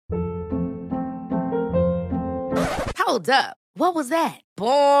Hold up. What was that?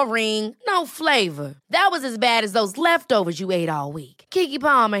 Boring. No flavor. That was as bad as those leftovers you ate all week. Keke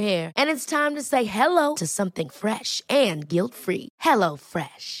Palmer here. And it's time to say hello to something fresh and guilt-free. Hello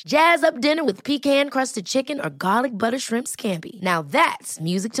Fresh. Jazz up dinner with pecan-crusted chicken or garlic butter shrimp scampi. Now that's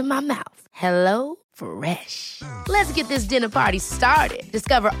music to my mouth. Hello Fresh. Let's get this dinner party started.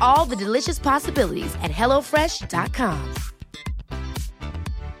 Discover all the delicious possibilities at hellofresh.com.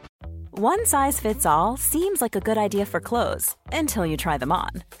 One size fits all seems like a good idea for clothes until you try them on.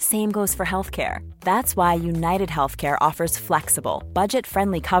 Same goes for healthcare. That's why United Healthcare offers flexible,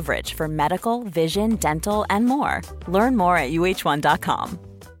 budget-friendly coverage for medical, vision, dental, and more. Learn more at uh1.com.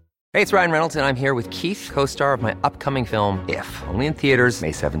 Hey, it's Ryan Reynolds, and I'm here with Keith, co-star of my upcoming film, If, only in theaters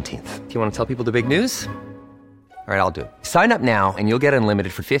May 17th. Do you want to tell people the big news? All right, I'll do it. Sign up now and you'll get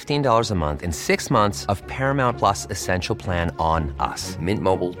unlimited for $15 a month and 6 months of Paramount Plus Essential Plan on us.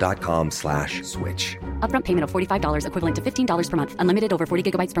 MintMobile.com/switch. Upfront payment of $45 equivalent to $15 per month. Unlimited over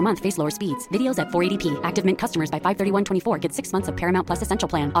 40 gigabytes per month. Face lower speeds. Videos at 480p. Active Mint customers by 531.24 get 6 months of Paramount Plus Essential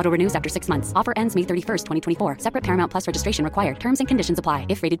Plan. Auto renews after 6 months. Offer ends May 31st, 2024. Separate Paramount Plus registration required. Terms and conditions apply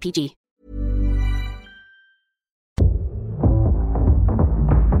if rated PG.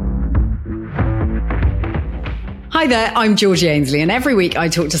 Hi there, I'm Georgie Ainsley, and every week I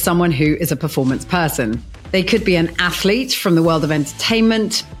talk to someone who is a performance person. They could be an athlete from the world of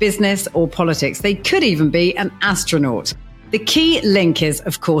entertainment, business, or politics. They could even be an astronaut. The key link is,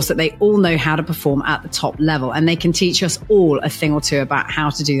 of course, that they all know how to perform at the top level, and they can teach us all a thing or two about how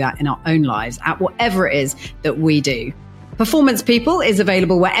to do that in our own lives at whatever it is that we do. Performance People is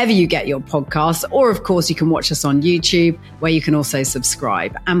available wherever you get your podcasts, or of course you can watch us on YouTube, where you can also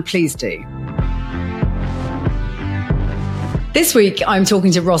subscribe, and please do. This week, I'm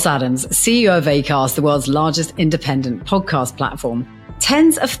talking to Ross Adams, CEO of Acast, the world's largest independent podcast platform.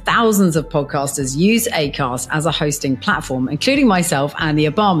 Tens of thousands of podcasters use Acast as a hosting platform, including myself and the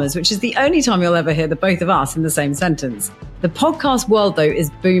Obamas, which is the only time you'll ever hear the both of us in the same sentence. The podcast world, though,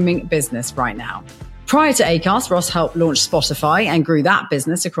 is booming business right now. Prior to Acast, Ross helped launch Spotify and grew that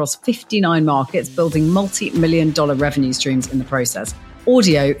business across 59 markets, building multi-million-dollar revenue streams in the process.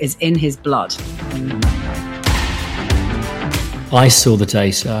 Audio is in his blood. I saw the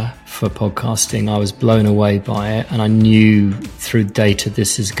data for podcasting. I was blown away by it, and I knew through data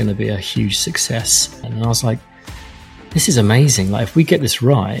this is going to be a huge success. And I was like, this is amazing. Like, if we get this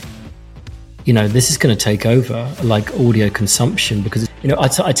right, you know, this is going to take over like audio consumption, because, you know, I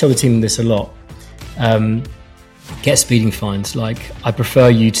tell the team this a lot. Get speeding fines. Like, I prefer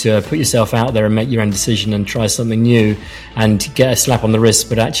you to put yourself out there and make your own decision and try something new and get a slap on the wrist,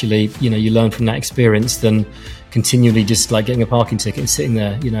 but actually, you know, you learn from that experience than continually just like getting a parking ticket and sitting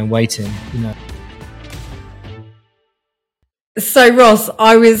there, you know, waiting, you know. So Ross,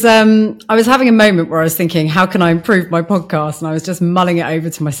 I was having a moment where I was thinking, how can I improve my podcast? And I was just mulling it over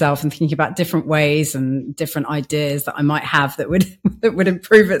to myself and thinking about different ways and different ideas that I might have that would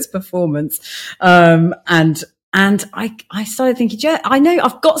improve its performance. And I started thinking, yeah, I know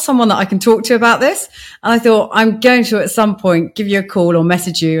I've got someone that I can talk to about this. And I thought, I'm going to at some point give you a call or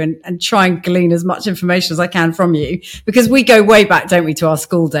message you and try and glean as much information as I can from you, because we go way back, don't we, to our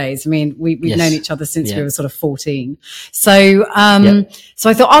school days. I mean, we've Yes. known each other since Yeah. we were sort of 14. So I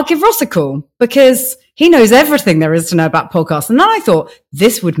thought I'll give Ross a call because he knows everything there is to know about podcasts. And then I thought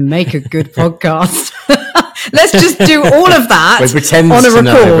this would make a good podcast. Let's just do all of that We pretend on a to record.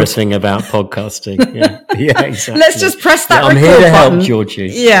 know everything about podcasting. Yeah, yeah, exactly. Let's just press that I'm record here to button. help,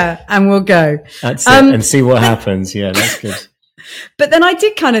 Georgie. Yeah, and we'll go. That's it, and see what happens. Yeah, that's good. But then I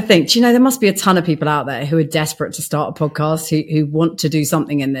did kind of think, do you know, there must be a ton of people out there who are desperate to start a podcast, who want to do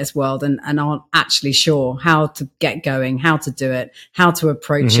something in this world and aren't actually sure how to get going, how to do it, how to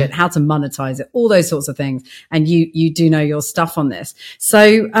approach it, how to monetize it, all those sorts of things. And you do know your stuff on this.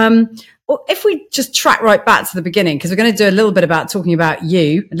 So, if we just track right back to the beginning, because we're going to do a little bit about talking about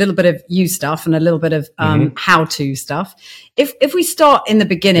you, a little bit of you stuff and a little bit of how-to stuff. If we start in the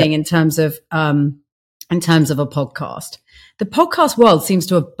beginning in terms of a podcast, the podcast world seems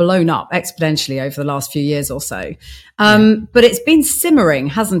to have blown up exponentially over the last few years or so. But it's been simmering,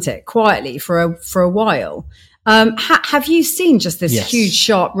 hasn't it, quietly for a while. Have you seen just this huge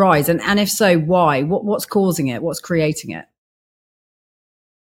sharp rise? And if so, why? What's causing it? What's creating it?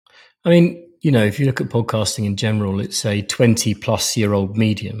 I mean, you know, if you look at podcasting in general, it's a 20-plus-year-old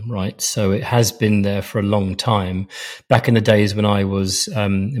medium, right? So it has been there for a long time. Back in the days when I was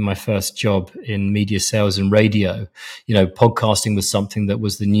in my first job in media sales and radio, you know, podcasting was something that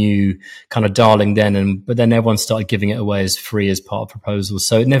was the new kind of darling then, but then everyone started giving it away as free as part of proposals.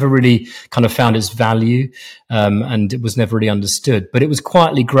 So it never really kind of found its value, and it was never really understood. But it was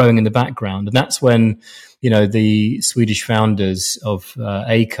quietly growing in the background, and that's when the Swedish founders of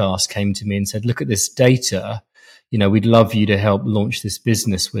Acast came to me and said, look at this data. We'd love you to help launch this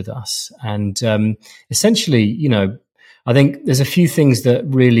business with us. And essentially, I think there's a few things that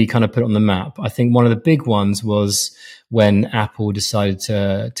really kind of put it on the map. I think one of the big ones was when Apple decided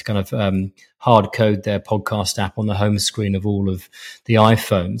to kind of hard code their podcast app on the home screen of all of the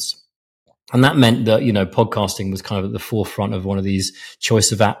iPhones. And that meant that, podcasting was kind of at the forefront of one of these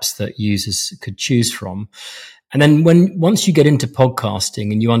choice of apps that users could choose from. And then once you get into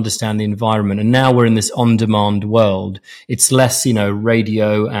podcasting and you understand the environment, and now we're in this on-demand world, it's less,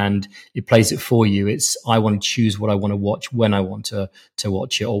 radio and it plays it for you. It's, I want to choose what I want to watch when I want to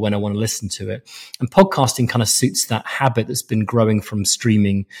watch it or when I want to listen to it. And podcasting kind of suits that habit that's been growing from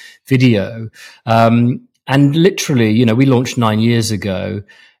streaming video. And literally, we launched 9 years ago,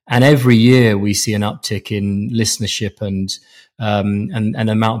 and every year we see an uptick in listenership and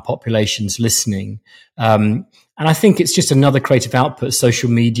amount of populations listening. And I think it's just another creative output. Social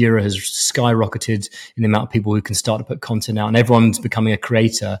media has skyrocketed in the amount of people who can start to put content out, and everyone's becoming a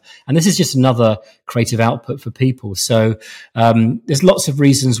creator. And this is just another creative output for people. So there's lots of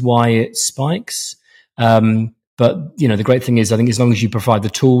reasons why it spikes. But, the great thing is, I think as long as you provide the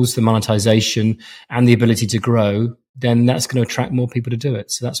tools, the monetization, and the ability to grow, then that's going to attract more people to do it.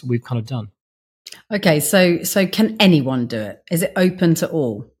 So that's what we've kind of done. Okay, so can anyone do it? Is it open to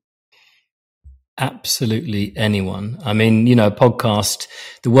all? Absolutely anyone. I mean, podcast,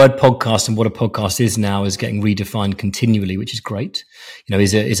 the word podcast and what a podcast is now is getting redefined continually, which is great.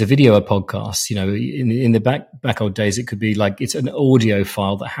 Is a video a podcast? In the back old days, it could be like it's an audio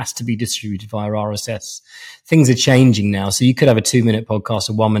file that has to be distributed via RSS. Things are changing now. So you could have a 2-minute podcast,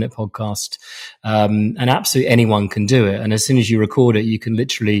 a 1-minute podcast, and absolutely anyone can do it. And as soon as you record it, you can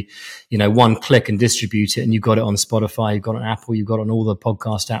literally, one click and distribute it, and you've got it on Spotify, you've got it on Apple, you've got it on all the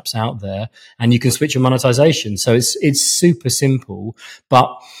podcast apps out there, and you can switch your monetization. So it's super simple, but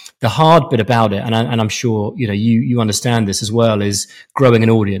the hard bit about it, and I'm sure, you understand this as well, is growing an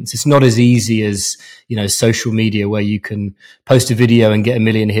audience. It's not as easy as, social media where you can post a video and get 1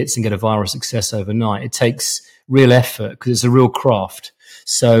 million hits and get a viral success overnight. It takes real effort because it's a real craft.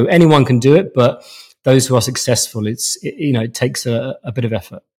 So anyone can do it, but those who are successful, it takes a bit of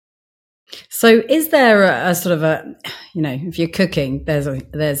effort. So is there a sort of a, if you're cooking, there's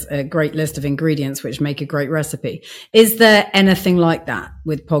a great list of ingredients which make a great recipe. Is there anything like that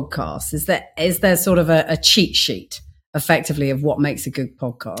with podcasts? Is there sort of a cheat sheet effectively of what makes a good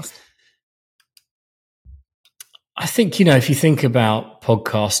podcast? I think, if you think about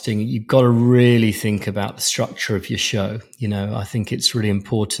podcasting, you've got to really think about the structure of your show. I think it's really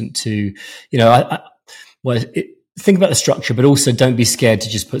important to, think about the structure, but also don't be scared to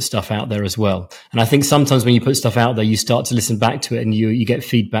just put stuff out there as well. And I think sometimes when you put stuff out there, you start to listen back to it and you get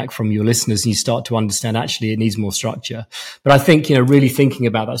feedback from your listeners and you start to understand actually it needs more structure. But I think, really thinking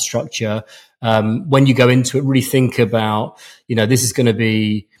about that structure, when you go into it, really think about, this is going to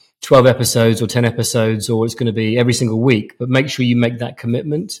be 12 episodes or 10 episodes, or it's going to be every single week, but make sure you make that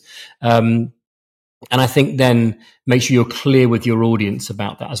commitment. And I think then make sure you're clear with your audience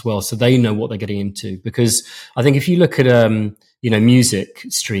about that as well, so they know what they're getting into. Because I think if you look at, music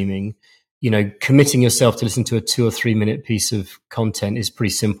streaming, committing yourself to listen to a 2 or 3 minute piece of content is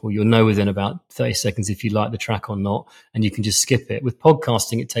pretty simple. You'll know within about 30 seconds if you like the track or not, and you can just skip it. With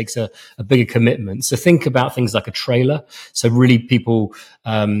podcasting, it takes a bigger commitment. So think about things like a trailer. So really people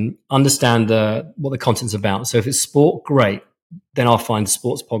understand what the content's about. So if it's sport, great. Then I'll find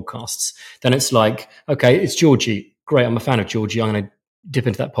sports podcasts. Then it's like, okay, it's Georgie. Great. I'm a fan of Georgie. I'm going to dip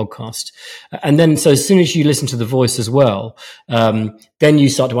into that podcast. And then, so as soon as you listen to the voice as well, then you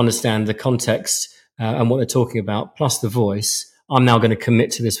start to understand the context and what they're talking about, plus the voice. I'm now going to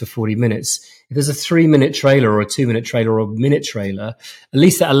commit to this for 40 minutes. If there's a 3-minute trailer or a 2-minute trailer or a minute trailer, at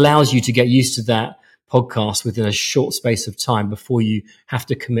least that allows you to get used to that podcast within a short space of time before you have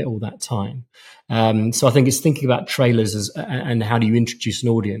to commit all that time. So I think it's thinking about trailers and how do you introduce an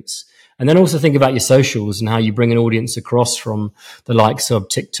audience. And then also think about your socials and how you bring an audience across from the likes of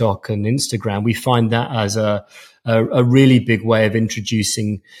TikTok and Instagram. We find that as a really big way of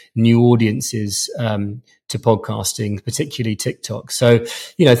introducing new audiences to podcasting, particularly TikTok. So,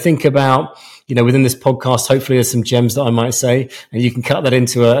 think about, within this podcast, hopefully there's some gems that I might say, and you can cut that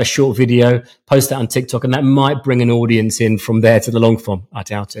into a short video, post that on TikTok, and that might bring an audience in from there to the long form. I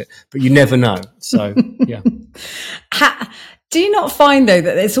doubt it, but you never know. So, yeah. Do you not find, though,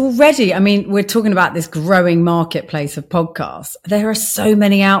 that it's already, I mean, we're talking about this growing marketplace of podcasts. There are so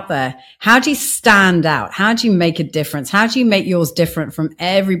many out there. How do you stand out? How do you make a difference? How do you make yours different from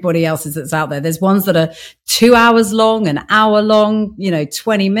everybody else's that's out there? There's ones that are 2 hours long, an hour long,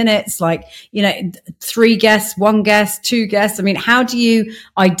 20 minutes, 3 guests, 1 guest, 2 guests. I mean, how do you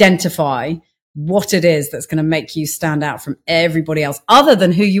identify what it is that's going to make you stand out from everybody else other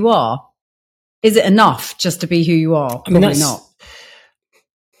than who you are? Is it enough just to be who you are? Probably not.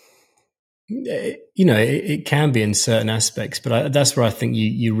 It can be in certain aspects, but that's where I think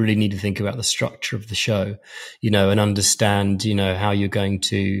you really need to think about the structure of the show, and understand, how you're going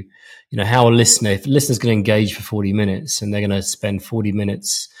to, how if a listener's going to engage for 40 minutes and they're going to spend 40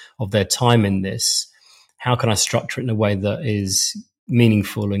 minutes of their time in this, how can I structure it in a way that is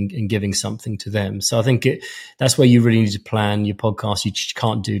meaningful and giving something to them? So I think that's where you really need to plan your podcast. You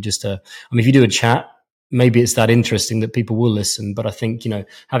can't do if you do a chat, maybe it's that interesting that people will listen. But I think,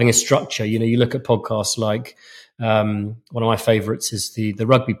 having a structure, you look at podcasts like one of my favorites is the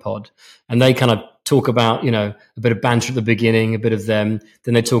Rugby Pod, and they kind of talk about, a bit of banter at the beginning, a bit of them.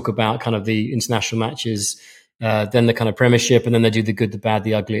 Then they talk about kind of the international matches, then the kind of Premiership, and then they do the good, the bad,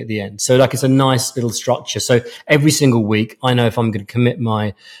 the ugly at the end. So it's a nice little structure. So every single week, I know if I'm going to commit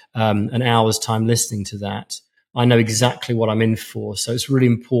my an hour's time listening to that, I know exactly what I'm in for. So it's really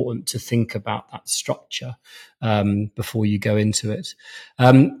important to think about that structure before you go into it.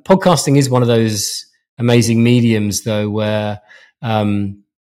 Podcasting is one of those amazing mediums, though, where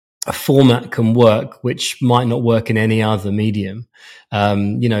a format can work which might not work in any other medium.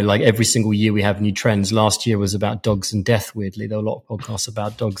 Every single year we have new trends. Last year was about dogs and death, weirdly. There were a lot of podcasts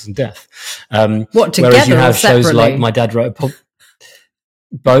about dogs and death. What, together whereas you have or separately? shows like My Dad Wrote a Podcast,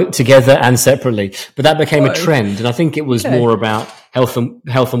 both together and separately, but that became a trend, and I think it was more about health and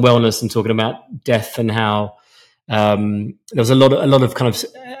wellness and talking about death and how there was a lot of kind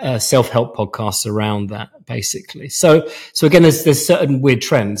of self-help podcasts around that, basically. So again, there's certain weird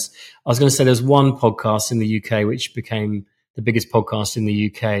trends. I was going to say there's one podcast in the UK which became the biggest podcast in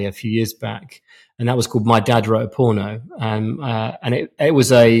the UK a few years back, and that was called My Dad Wrote a Porno, and it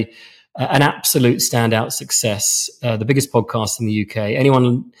was an absolute standout success, the biggest podcast in the UK.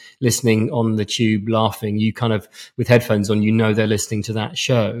 Anyone listening on the tube laughing, you kind of, with headphones on, they're listening to that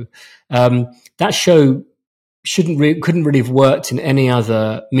show. That show couldn't really have worked in any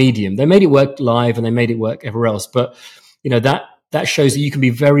other medium. They made it work live and they made it work everywhere else. But, that shows that you can be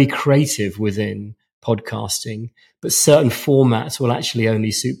very creative within podcasting, but certain formats will actually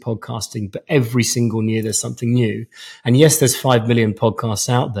only suit podcasting. But every single year there's something new. And yes, there's 5 million podcasts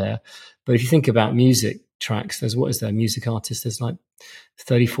out there. But if you think about music tracks, there's music artists, there's like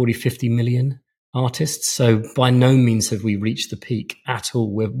 30, 40, 50 million artists. So by no means have we reached the peak at all.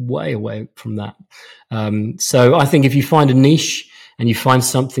 We're way away from that. So I think if you find a niche and you find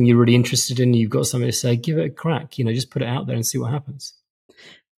something you're really interested in, you've got something to say, give it a crack, just put it out there and see what happens.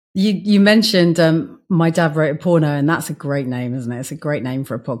 You mentioned My Dad Wrote a Porno, and that's a great name, isn't it? It's a great name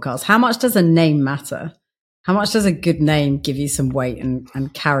for a podcast. How much does a name matter? How much does a good name give you some weight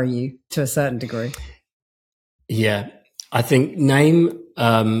and carry you to a certain degree? Yeah, I think name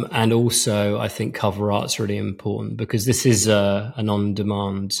and also I think cover art's really important, because this is an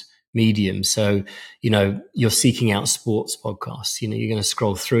on-demand medium. So, you're seeking out sports podcasts, you're going to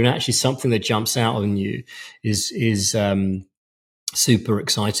scroll through, and actually something that jumps out on you is super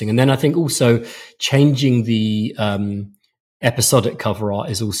exciting. And then I think also changing the episodic cover art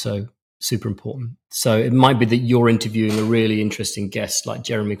is also super important. So it might be that you're interviewing a really interesting guest like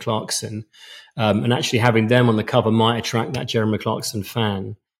Jeremy Clarkson, and actually having them on the cover might attract that Jeremy Clarkson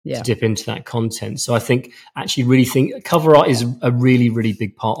fan to dip into that content. So I think actually really think cover art is a really, really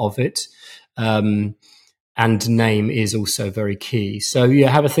big part of it. And name is also very key. So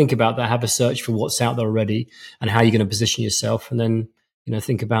have a think about that, have a search for what's out there already and how you're going to position yourself, and then,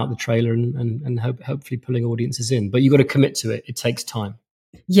 think about the trailer and hopefully pulling audiences in. But you've got to commit to it. It takes time.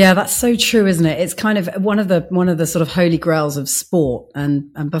 Yeah, that's so true, isn't it? It's kind of one of the sort of holy grails of sport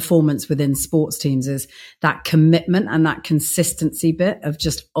and performance within sports teams is that commitment and that consistency bit of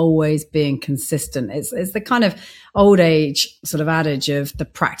just always being consistent. It's the kind of old age sort of adage of the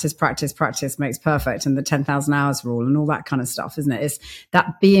practice makes perfect, and the 10,000 hours rule and all that kind of stuff, isn't it? It's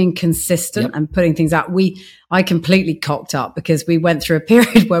that being consistent and putting things out. I completely cocked up because we went through a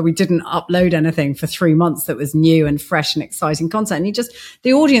period where we didn't upload anything for 3 months that was new and fresh and exciting content. And you just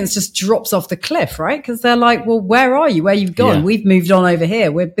the audience just drops off the cliff, right? Because they're like, well, where are you? Where you've gone? Yeah. We've moved on over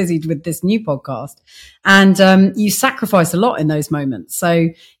here. We're busy with this new podcast. And you sacrifice a lot in those moments. So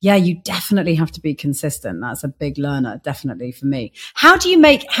yeah, you definitely have to be consistent. That's a big learner, definitely for me. How do you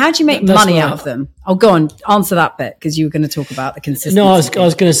make money out of them? Oh, go on, answer that bit, because you were going to talk about the consistency. No, I was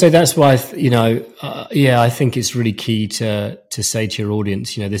going to say that's why, I think it's really key to say to your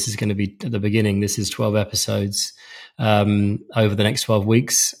audience, this is going to be at the beginning, this is 12 episodes over the next 12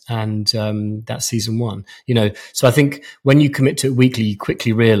 weeks. And that's season 1, so I think when you commit to it weekly, you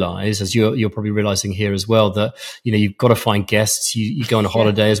quickly realize, as you're probably realizing here as well, that, you've got to find guests. You go on a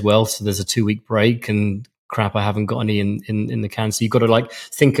holiday as well. So there's a 2-week break and crap, I haven't got any in the can. So you've got to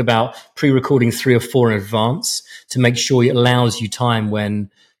think about pre-recording 3 or 4 in advance to make sure it allows you time when,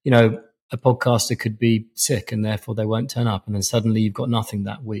 a podcaster could be sick and therefore they won't turn up. And then suddenly you've got nothing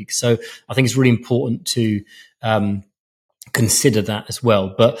that week. So I think it's really important to, consider that as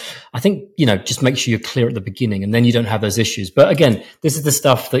well. But I think, just make sure you're clear at the beginning and then you don't have those issues. But again, this is the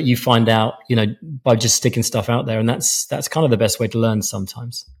stuff that you find out, by just sticking stuff out there. And that's kind of the best way to learn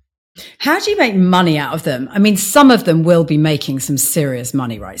sometimes. How do you make money out of them? I mean, some of them will be making some serious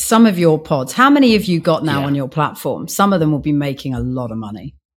money, right? Some of your pods, how many have you got now on your platform? Some of them will be making a lot of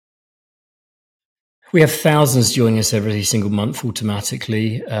money. We have thousands joining us every single month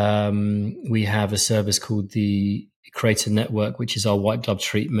automatically. We have a service called the Creator Network, which is our white glove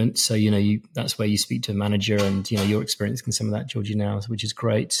treatment. So, that's where you speak to a manager and, you're experiencing some of that, Georgie, now, which is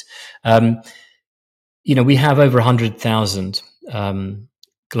great. We have over 100,000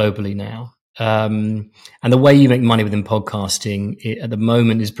 globally now. And the way you make money within podcasting at the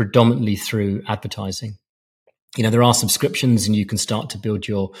moment is predominantly through advertising. There are subscriptions and you can start to build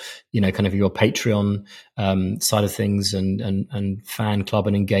your, kind of your Patreon side of things and fan club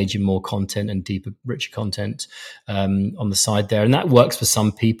and engage in more content and deeper, richer content on the side there. And that works for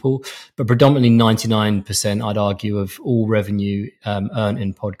some people, but predominantly 99%, I'd argue, of all revenue earned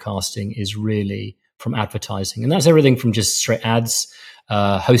in podcasting is really from advertising. And that's everything from just straight ads,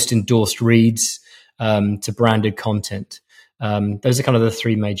 host endorsed reads, to branded content. Those are kind of the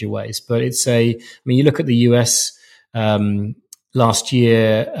 3 major ways, but you look at the US, last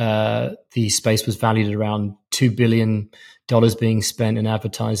year, the space was valued at around $2 billion being spent in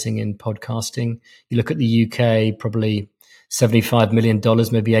advertising in podcasting. You look at the UK, probably $75 million,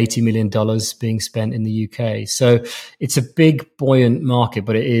 maybe $80 million being spent in the UK. So it's a big buoyant market,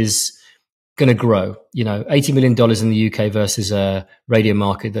 but it is going to grow. $80 million in the UK versus a radio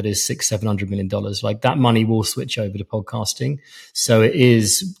market that is $600-700 million. Like, that money will switch over to podcasting. So it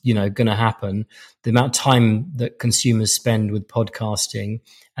is, going to happen. The amount of time that consumers spend with podcasting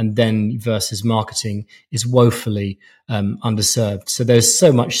and then versus marketing is woefully underserved. So there's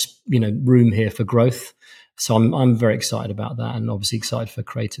so much, room here for growth. So I'm very excited about that, and obviously excited for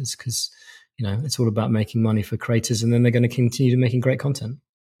creators because, it's all about making money for creators, and then they're going to continue to making great content.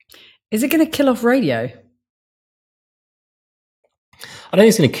 Is it going to kill off radio? I don't think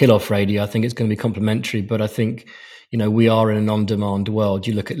it's going to kill off radio. I think it's going to be complementary, but I think, we are in an on-demand world.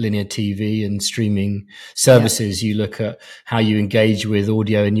 You look at linear TV and streaming services. Yeah. You look at how you engage with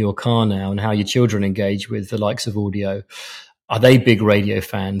audio in your car now and how your children engage with the likes of audio. Are they big radio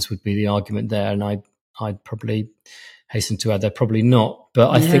fans would be the argument there. And I'd probably hasten to add they're probably not.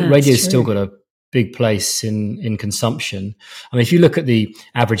 But I think radio's still got a big place in consumption. I mean, if you look at the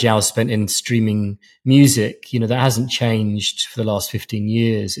average hours spent in streaming music, that hasn't changed for the last 15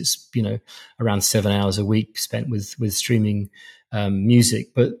 years. It's, around 7 hours a week spent with streaming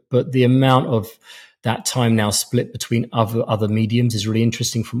music. But the amount of that time now split between other mediums is really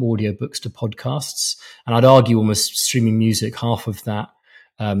interesting, from audiobooks to podcasts. And I'd argue almost streaming music, half of that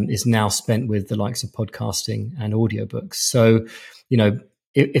is now spent with the likes of podcasting and audiobooks. So,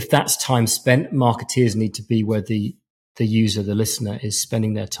 if that's time spent, marketeers need to be where the user, the listener, is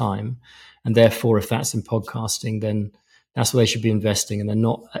spending their time. And therefore, if that's in podcasting, then that's where they should be investing, and they're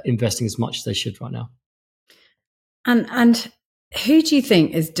not investing as much as they should right now. And who do you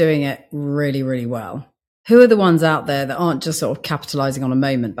think is doing it really, really well? Who are the ones out there that aren't just sort of capitalizing on a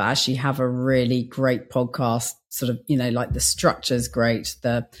moment, but actually have a really great podcast, sort of, like the structure's great,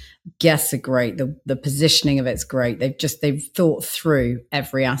 the guests are great, the positioning of it's great. They've thought through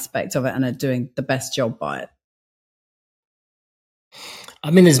every aspect of it and are doing the best job by it. I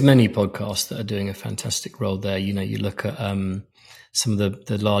mean, there's many podcasts that are doing a fantastic role there. You look at some of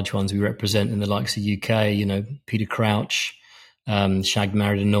the large ones we represent in the likes of UK, Peter Crouch, Shagged,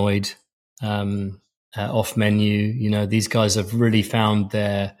 Married, Annoyed, Off Menu. These guys have really found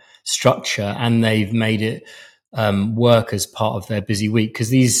their structure, and they've made it work as part of their busy week, because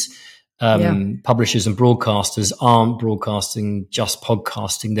these publishers and broadcasters aren't broadcasting just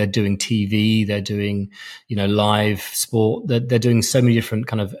podcasting. They're doing TV, they're doing, live sport. They're doing so many different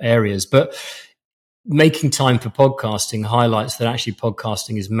kind of areas. But making time for podcasting highlights that actually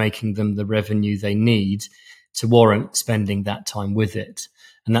podcasting is making them the revenue they need to warrant spending that time with it.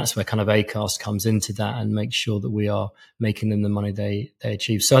 And that's where kind of Acast comes into that and makes sure that we are making them the money they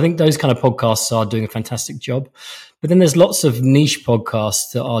achieve. So I think those kind of podcasts are doing a fantastic job. But then there's lots of niche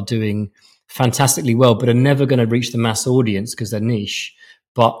podcasts that are doing fantastically well, but are never going to reach the mass audience because they're niche.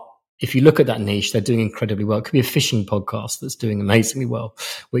 But if you look at that niche, they're doing incredibly well. It could be a fishing podcast that's doing amazingly well,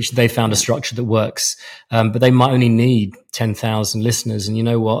 which they found a structure that works. But they might only need 10,000 listeners. And you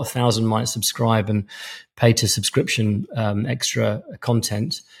know what? 1,000 might subscribe and pay to subscription extra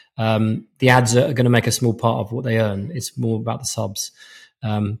content. The ads are going to make a small part of what they earn. It's more about the subs.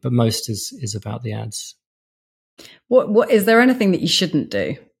 But most is about the ads. What is there anything that you shouldn't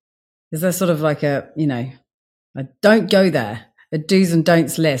do? Is there sort of like a don't go there, a do's and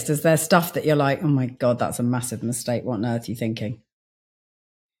don'ts list? Is there stuff that you're like, oh my God, that's a massive mistake? What on earth are you thinking?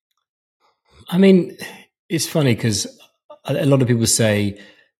 I mean, it's funny because a lot of people say,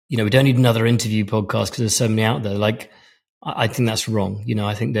 we don't need another interview podcast because there's so many out there. Like, I think that's wrong.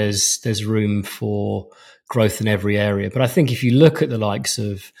 I think there's room for growth in every area. But I think if you look at the likes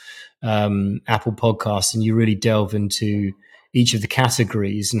of Apple Podcasts and you really delve into each of the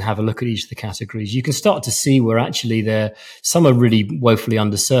categories and have a look at each of the categories, you can start to see where actually some are really woefully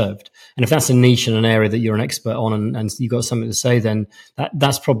underserved. And if that's a niche in an area that you're an expert on and you've got something to say, then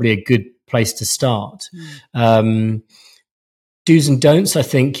that's probably a good place to start. Do's and don'ts, I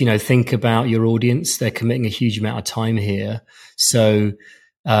think, think about your audience. They're committing a huge amount of time here. So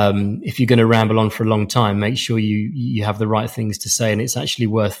if you're going to ramble on for a long time, make sure you have the right things to say and it's actually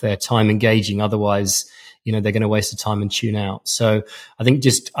worth their time engaging. Otherwise, they're going to waste the time and tune out. So I think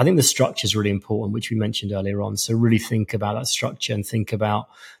the structure is really important, which we mentioned earlier on. So really think about that structure and think about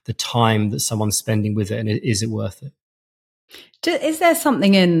the time that someone's spending with it and is it worth it? Is there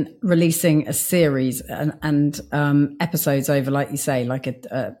something in releasing a series and episodes over, like you say, like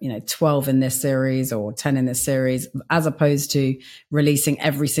 12 in this series or 10 in this series, as opposed to releasing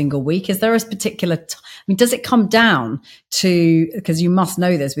every single week? Is there a particular does it come down to, because you must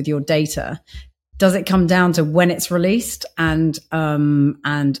know this with your data, does it come down to when it's released and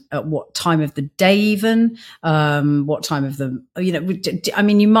at what time of the day even? What time of the,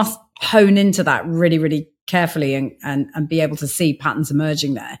 you must hone into that really, really carefully and be able to see patterns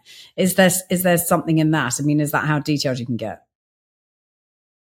emerging there. Is there something in that? Is that how detailed you can get?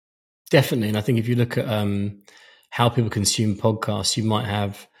 Definitely. And I think if you look at how people consume podcasts, you might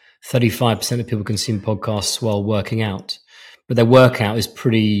have 35% of people consume podcasts while working out, but their workout is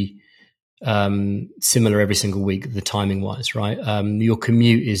pretty similar every single week, the timing wise, right? Your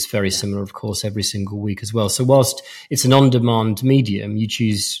commute is very similar, of course, every single week as well. So whilst it's an on-demand medium, you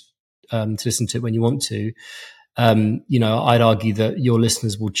choose to listen to it when you want to. I'd argue that your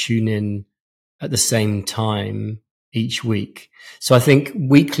listeners will tune in at the same time each week. So I think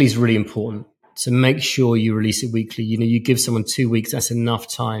weekly is really important. So make sure you release it weekly. You give someone 2 weeks, that's enough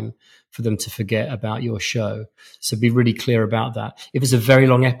time for them to forget about your show. So be really clear about that. If it's a very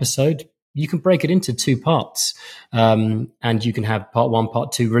long episode, you can break it into 2 parts, and you can have part 1,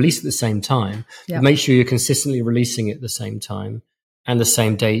 part 2 released at the same time. Yep. Make sure you're consistently releasing it at the same time and the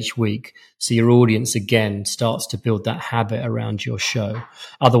same day each week. So your audience, again, starts to build that habit around your show.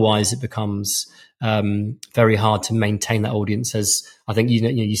 Otherwise, it becomes very hard to maintain that audience. As I think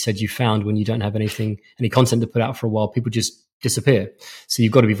you said, you found when you don't have any content to put out for a while, people just disappear. So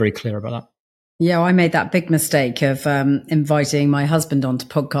you've got to be very clear about that. Yeah, I made that big mistake of inviting my husband on to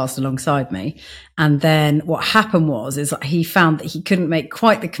podcast alongside me. And then what happened is he found that he couldn't make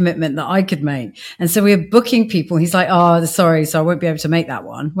quite the commitment that I could make. And so we were booking people. He's like, oh, sorry, so I won't be able to make that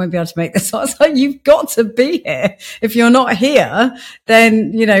one. Won't be able to make this. I was like, you've got to be here. If you're not here,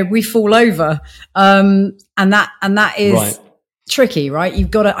 then, we fall over. And that is right. Tricky,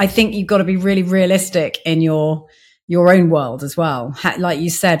 right? I think you've got to be really realistic in your own world as well. Like you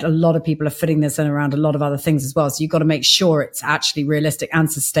said, a lot of people are fitting this in around a lot of other things as well. So you've got to make sure it's actually realistic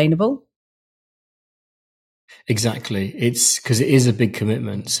and sustainable. Exactly. It's because it is a big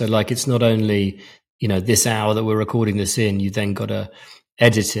commitment. So like, it's not only, this hour that we're recording this in, you then got to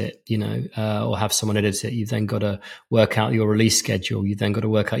edit it, or have someone edit it. You've then got to work out your release schedule. You've then got to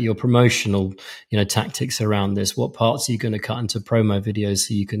work out your promotional, tactics around this. What parts are you going to cut into promo videos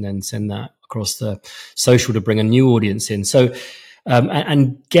so you can then send that across the social to bring a new audience in? So,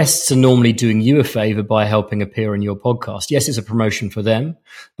 and guests are normally doing you a favor by helping appear in your podcast. Yes, it's a promotion for them,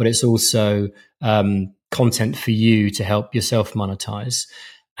 but it's also content for you to help yourself monetize.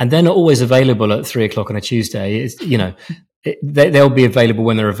 and they're not always available at 3:00 on a Tuesday. It's, they'll be available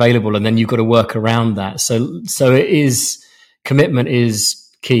when they're available, and then you've got to work around that. So it is, commitment is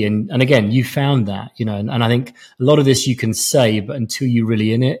key. And again, you found that, and I think a lot of this you can say, but until you're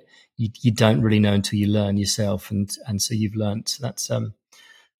really in it, you don't really know until you learn yourself. And so you've learned. So that's a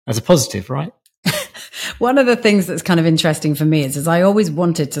positive, right? One of the things that's kind of interesting for me is I always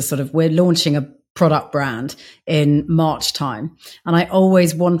wanted to we're launching a product brand in March time. And I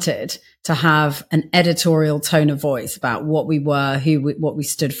always wanted to have an editorial tone of voice about what we were, what we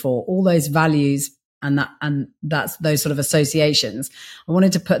stood for, all those values and that's those sort of associations. I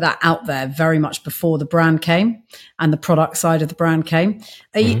wanted to put that out there very much before the brand came and the product side of the brand came.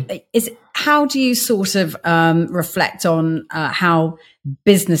 How do you sort of reflect on how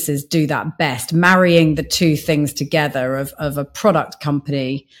businesses do that best, marrying the two things together of a product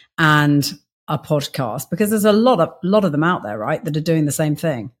company and a podcast? Because there's a lot of them out there, right, that are doing the same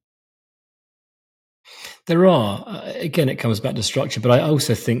thing. There are. Again, it comes back to structure, but I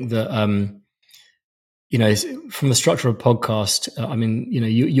also think that from the structure of a podcast,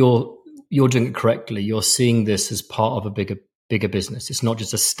 you're doing it correctly. You're seeing this as part of a bigger business. It's not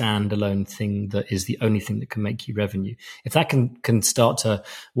just a standalone thing that is the only thing that can make you revenue. If that can start to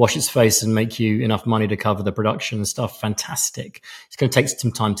wash its face and make you enough money to cover the production and stuff, fantastic. It's going to take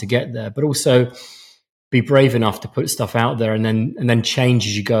some time to get there, but also be brave enough to put stuff out there and then change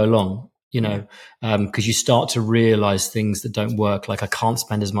as you go along. Because you start to realize things that don't work. Like, I can't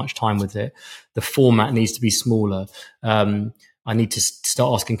spend as much time with it. The format needs to be smaller. I need to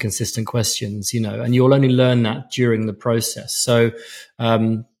start asking consistent questions, and you'll only learn that during the process. So,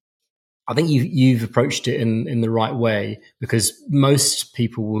 I think you've approached it in the right way, because most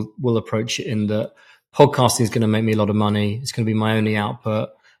people will approach it in that podcasting is going to make me a lot of money. It's going to be my only output.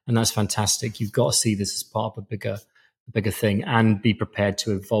 And that's fantastic. You've got to see this as part of a bigger thing and be prepared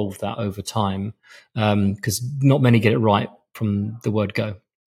to evolve that over time, because not many get it right from the word go.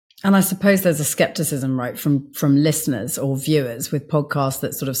 And I suppose there's a skepticism, right, from listeners or viewers with podcasts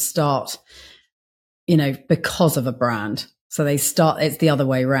that sort of start, because of a brand. So it's the other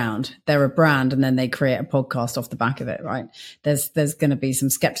way around. They're a brand and then they create a podcast off the back of it, right? There's going to be some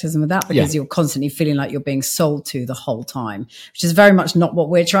skepticism with that, because you're constantly feeling like you're being sold to the whole time, which is very much not what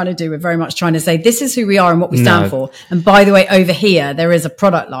we're trying to do. We're very much trying to say, this is who we are and what we stand for. And by the way, over here, there is a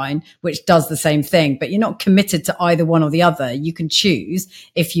product line which does the same thing, but you're not committed to either one or the other. You can choose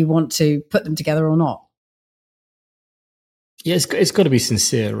if you want to put them together or not. Yeah, it's got to be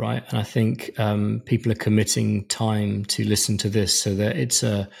sincere, right? And I think people are committing time to listen to this, so that it's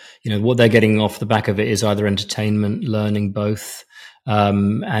what they're getting off the back of it is either entertainment, learning, both,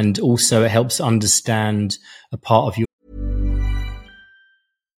 and also it helps understand a part of your.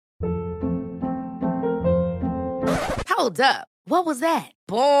 Hold up. What was that?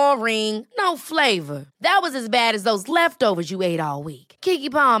 Boring. No flavor. That was as bad as those leftovers you ate all week.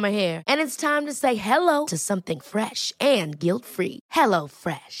 Keke Palmer here. And it's time to say hello to something fresh and guilt-free. Hello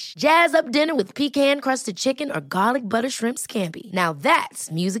Fresh. Jazz up dinner with pecan-crusted chicken or garlic butter shrimp scampi. Now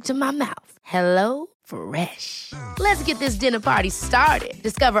that's music to my mouth. Hello Fresh. Let's get this dinner party started.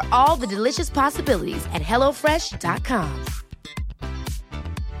 Discover all the delicious possibilities at HelloFresh.com.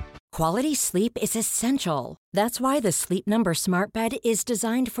 Quality sleep is essential. That's why the Sleep Number Smart Bed is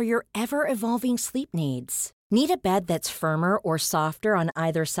designed for your ever-evolving sleep needs. Need a bed that's firmer or softer on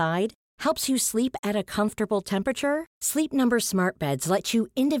either side? Helps you sleep at a comfortable temperature? Sleep Number Smart Beds let you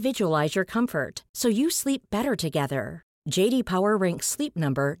individualize your comfort, so you sleep better together. J.D. Power ranks Sleep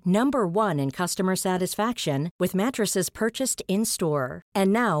Number number 1 in customer satisfaction with mattresses purchased in-store.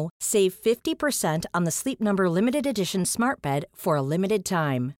 And now, save 50% on the Sleep Number Limited Edition Smart Bed for a limited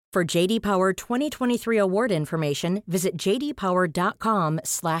time. For J.D. Power 2023 award information, visit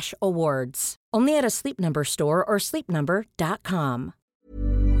jdpower.com/awards. Only at a Sleep Number store or sleepnumber.com.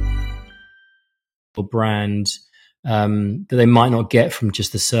 Brand that they might not get from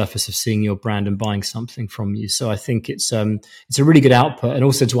just the surface of seeing your brand and buying something from you. So I think it's a really good output, and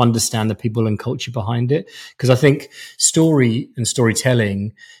also to understand the people and culture behind it, because I think story and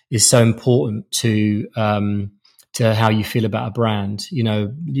storytelling is so important to how you feel about a brand.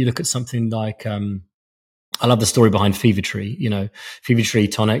 You look at something like I love the story behind Fever Tree. Fever Tree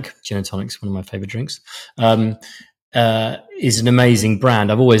tonic, gin and tonic's one of my favorite drinks. Is an amazing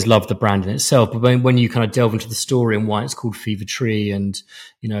brand. I've always loved the brand in itself, but when you kind of delve into the story and why it's called Fever Tree, and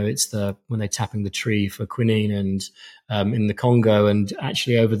it's when they're tapping the tree for quinine, and in the Congo, and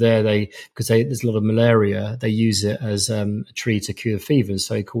actually over there because there's a lot of malaria, they use it as a tree to cure fevers,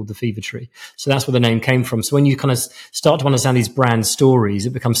 so called the fever tree. So that's where the name came from. So when you kind of start to understand these brand stories,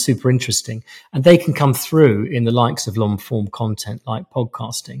 it becomes super interesting, and they can come through in the likes of long form content like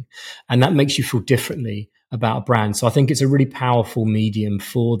podcasting, and that makes you feel differently about a brand. So I think it's a really powerful medium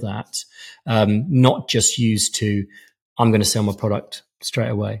for that, not just used to, I'm going to sell my product straight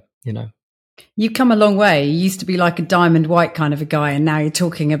away, You've come a long way. You used to be like a Diamond White kind of a guy, and now you're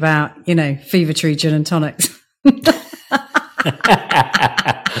talking about, Fever Tree gin and tonics.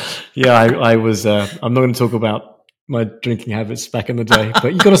 Yeah, I was, I'm not going to talk about my drinking habits back in the day,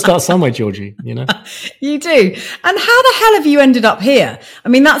 but you've got to start somewhere, Georgie, You do. And how the hell have you ended up here? I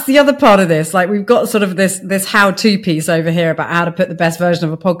mean, that's the other part of this. Like, we've got sort of this how-to piece over here about how to put the best version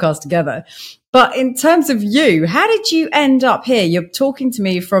of a podcast together. But in terms of you, how did you end up here? You're talking to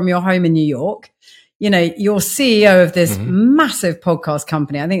me from your home in New York. You're CEO of this massive podcast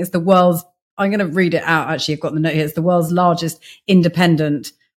company. I think it's the world's, I'm going to read it out. Actually, I've got the note here. It's the world's largest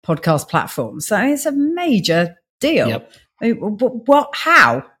independent podcast platform. So it's a major deal. Yep. I mean, what?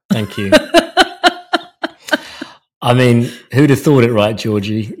 How? Thank you. I mean, who'd have thought it, right,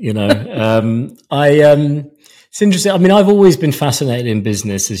 Georgie? It's interesting. I mean, I've always been fascinated in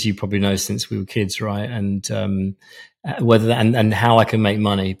business, as you probably know, since we were kids, right? And and how I can make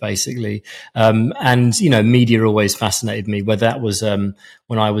money, basically. Media always fascinated me. Whether that was when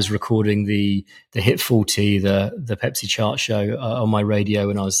I was recording the Hit 40, the Pepsi chart show on my radio,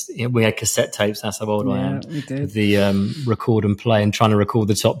 when we had cassette tapes. That's how old I am. We did. The record and play, and trying to record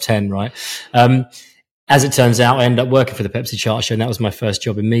the top 10, right? As it turns out, I ended up working for the Pepsi chart show, and that was my first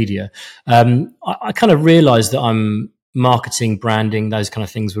job in media. I kind of realized that marketing, branding, those kind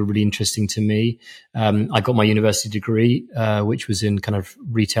of things were really interesting to me. I got my university degree, which was in kind of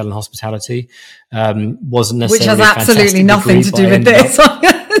retail and hospitality. Wasn't necessarily which has absolutely nothing to do with this.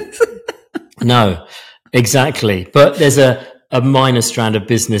 No, exactly. But there's a minor strand of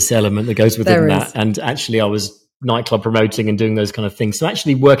business element that goes within that. And actually, I was nightclub promoting and doing those kind of things. So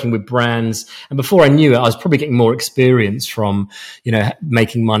actually working with brands, and before I knew it, I was probably getting more experience from,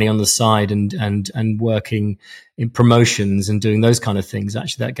 making money on the side and working in promotions and doing those kind of things.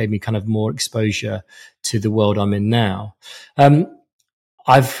 Actually, that gave me kind of more exposure to the world I'm in now.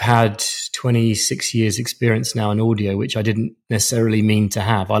 I've had 26 years experience now in audio, which I didn't necessarily mean to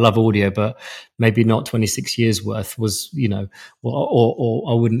have. I love audio, but maybe not 26 years worth was,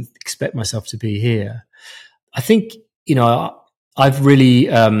 or I wouldn't expect myself to be here. I think, I've really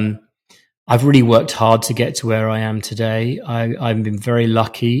worked hard to get to where I am today. I've been very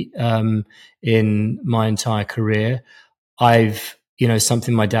lucky in my entire career.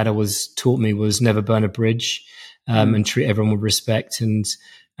 Something my dad always taught me was never burn a bridge, and treat everyone with respect. And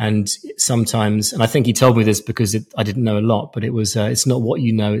sometimes, and I think he told me this because I didn't know a lot, but it was, it's not what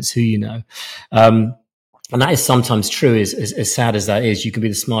you know, it's who you know. And that is sometimes true, as sad as that is. You can be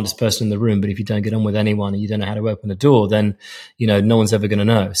the smartest person in the room, but if you don't get on with anyone and you don't know how to open a door, then, no one's ever going to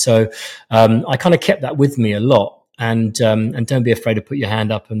know. So, I kind of kept that with me a lot, and don't be afraid to put your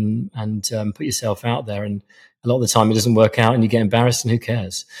hand up and put yourself out there. And a lot of the time it doesn't work out and you get embarrassed, and who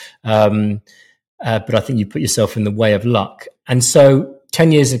cares? But I think you put yourself in the way of luck. And so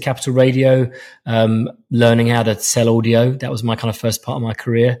 10 years at Capital Radio, learning how to sell audio. That was my kind of first part of my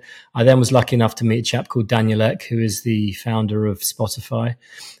career. I then was lucky enough to meet a chap called Daniel Ek, who is the founder of Spotify.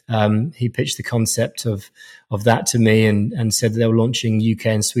 He pitched the concept of that to me and said that they were launching UK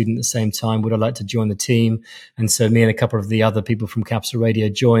and Sweden at the same time. Would I like to join the team? And so me and a couple of the other people from Capital Radio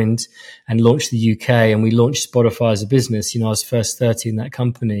joined and launched the UK, and we launched Spotify as a business. I was first 30 in that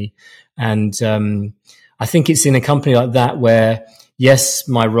company. And I think it's in a company like that where, yes,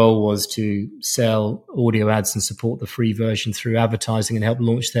 my role was to sell audio ads and support the free version through advertising and help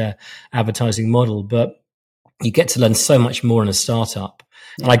launch their advertising model. But you get to learn so much more in a startup.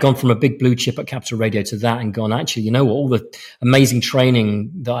 Yeah. And I'd gone from a big blue chip at Capital Radio to that, and gone, actually, you know what, all the amazing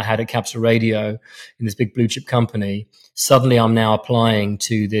training that I had at Capital Radio in this big blue chip company, suddenly I'm now applying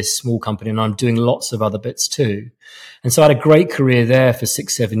to this small company, and I'm doing lots of other bits too. And so I had a great career there for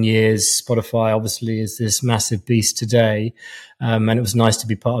 6-7 years. Spotify obviously is this massive beast today. And it was nice to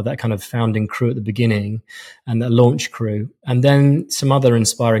be part of that kind of founding crew at the beginning and that launch crew. And then some other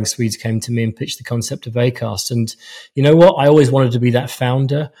inspiring Swedes came to me and pitched the concept of Acast. And you know what? I always wanted to be that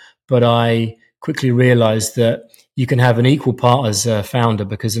founder, but I quickly realized that you can have an equal part as a founder,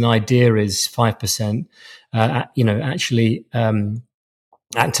 because an idea is 5%.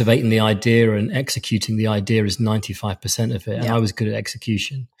 Activating the idea and executing the idea is 95% of it. And I was good at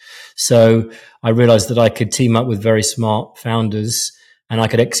execution. So I realized that I could team up with very smart founders and I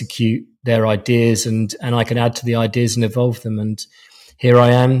could execute their ideas, and I could add to the ideas and evolve them. And here I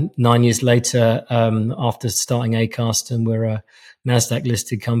am 9 years later, after starting Acast, and we're a NASDAQ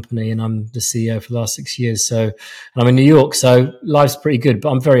listed company, and I'm the CEO for the last 6 years. So, and I'm in New York, so life's pretty good, but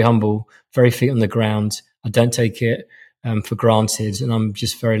I'm very humble, very feet on the ground. I don't take it for granted, and I'm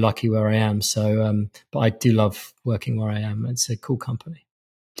just very lucky where I am. So, but I do love working where I am. It's a cool company.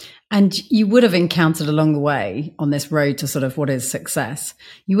 And you would have encountered along the way on this road to sort of what is success,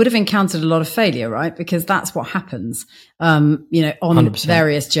 you would have encountered a lot of failure, right? Because that's what happens, on 100%.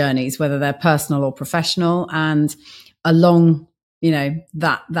 Various journeys, whether they're personal or professional, and along,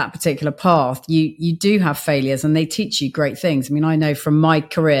 that particular path, you do have failures, and they teach you great things. I mean, I know from my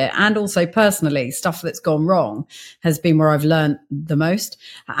career and also personally, stuff that's gone wrong has been where I've learned the most.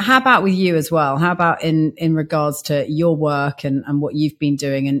 How about with you as well? How about in regards to your work and what you've been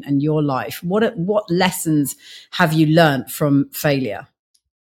doing and your life? What lessons have you learned from failure?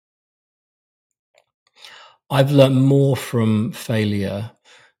 I've learned more from failure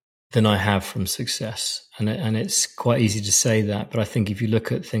than I have from success. And it's quite easy to say that, but I think if you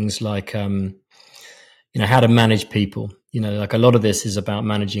look at things like, how to manage people, like a lot of this is about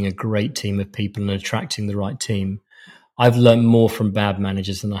managing a great team of people and attracting the right team. I've learned more from bad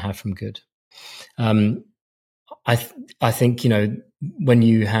managers than I have from good. I think, when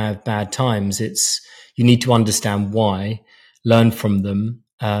you have bad times, you need to understand why, learn from them,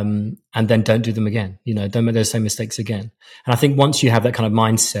 and then don't do them again. Don't make those same mistakes again. And I think once you have that kind of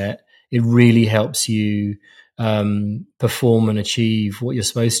mindset, it really helps you perform and achieve what you're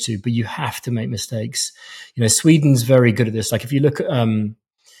supposed to. But you have to make mistakes. Sweden's very good at this. Like if you look at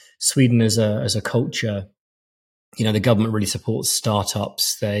Sweden as a culture, the government really supports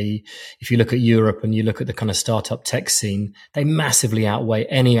startups. If you look at Europe and you look at the kind of startup tech scene, they massively outweigh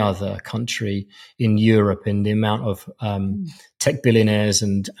any other country in Europe in the amount of tech billionaires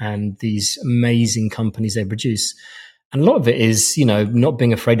and these amazing companies they produce. And a lot of it is, not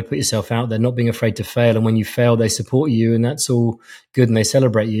being afraid to put yourself out there, not being afraid to fail. And when you fail, they support you, and that's all good, and they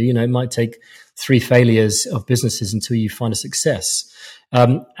celebrate you. It might take 3 failures of businesses until you find a success.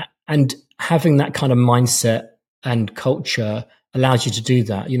 And having that kind of mindset and culture allows you to do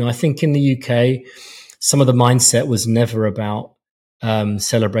that. I think in the UK, some of the mindset was never about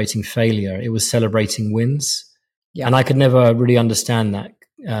celebrating failure. It was celebrating wins. Yeah. And I could never really understand that.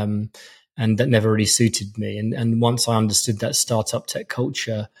 And that never really suited me. And once I understood that startup tech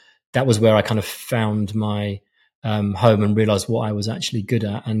culture, that was where I kind of found my home and realized what I was actually good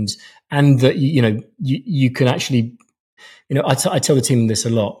at. And that, you can actually, I tell the team this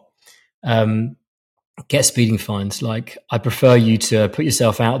a lot. Get speeding fines. Like, I prefer you to put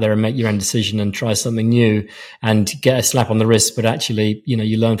yourself out there and make your own decision and try something new and get a slap on the wrist, but actually,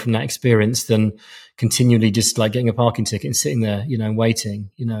 you learn from that experience than continually just like getting a parking ticket and sitting there, and waiting.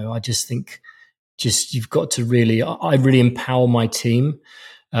 I just think you've got to I really empower my team.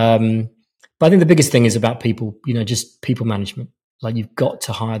 But I think the biggest thing is about people, just people management. Like, you've got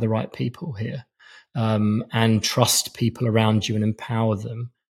to hire the right people here, and trust people around you and empower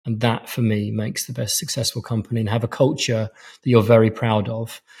them. And that, for me, makes the best successful company, and have a culture that you're very proud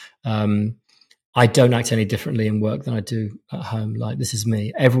of. I don't act any differently in work than I do at home. Like, this is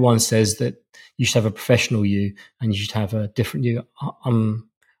me. Everyone says that you should have a professional you and you should have a different you.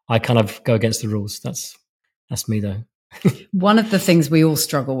 I kind of go against the rules. That's me, though. One of the things we all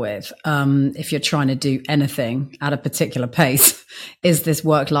struggle with, if you're trying to do anything at a particular pace, is this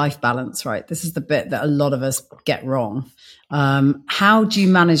work-life balance, right? This is the bit that a lot of us get wrong. How do you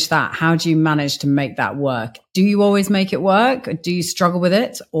manage that? How do you manage to make that work? Do you always make it work? Do you struggle with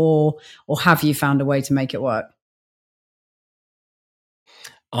it, or have you found a way to make it work?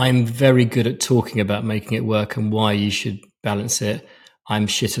 I'm very good at talking about making it work and why you should balance it. I'm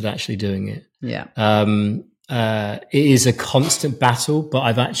shit at actually doing it. Yeah. It is a constant battle, but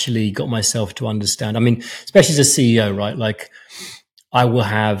I've actually got myself to understand. I mean, especially as a CEO, right? Like, I will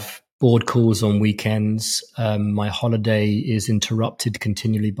have board calls on weekends. My holiday is interrupted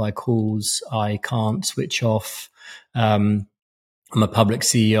continually by calls. I can't switch off. I'm a public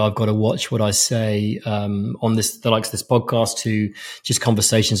CEO. I've got to watch what I say on the likes of this podcast, to just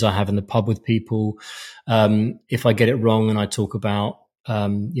conversations I have in the pub with people. If I get it wrong and I talk about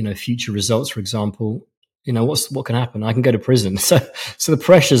future results, for example, what can happen? I can go to prison. So the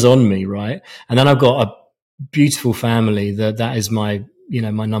pressure's on me, right? And then I've got a beautiful family that is my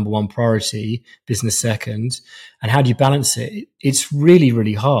number one priority, business second. And how do you balance it? It's really,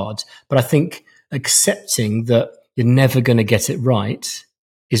 really hard. But I think accepting that you're never going to get it right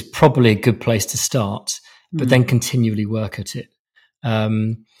is probably a good place to start, but then continually work at it.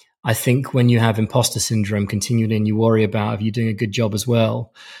 I think when you have imposter syndrome continually and you worry about if you're doing a good job as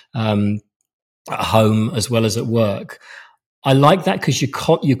well, at home as well as at work, I like that because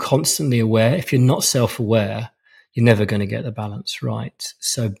you're constantly aware. If you're not self-aware, you're never going to get the balance right.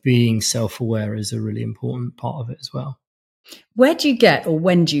 So being self-aware is a really important part of it as well. Where do you get, or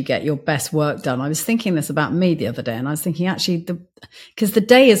when do you get your best work done? I was thinking this about me the other day, and I was thinking actually, because the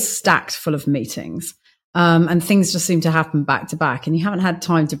day is stacked full of meetings, and things just seem to happen back to back, and you haven't had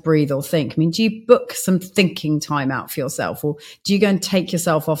time to breathe or think. I mean, do you book some thinking time out for yourself, or do you go and take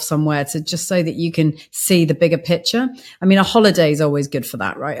yourself off somewhere to just so that you can see the bigger picture? I mean, a holiday is always good for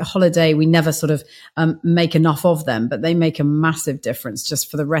that, right? A holiday, we never sort of make enough of them, but they make a massive difference just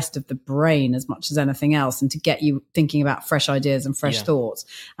for the rest of the brain as much as anything else, and to get you thinking about fresh ideas and fresh thoughts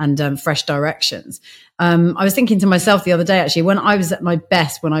and fresh directions. I was thinking to myself the other day, actually, when I was at my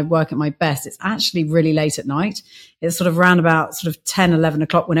best, when I work at my best, it's actually really late at night. It's sort of around about sort of 10, 11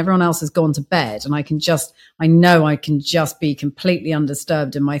 o'clock when everyone else has gone to bed, and I know I can just be completely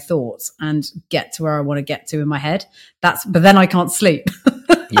undisturbed in my thoughts and get to where I want to get to in my head. But then I can't sleep.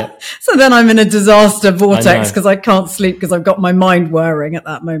 Yep. So then I'm in a disaster vortex because I can't sleep because I've got my mind whirring at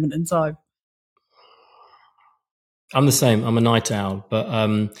that moment in time. I'm the same. I'm a night owl,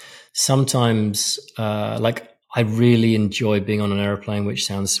 but sometimes, like, I really enjoy being on an airplane, which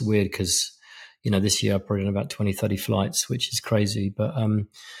sounds weird because, this year I've probably done about 20, 30 flights, which is crazy. But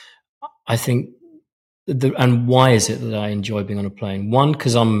I think, and why is it that I enjoy being on a plane? One,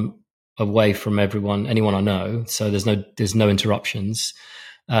 because I'm away from anyone I know, so there's no interruptions.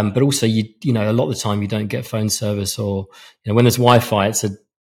 But also, a lot of the time you don't get phone service, or when there's Wi-Fi,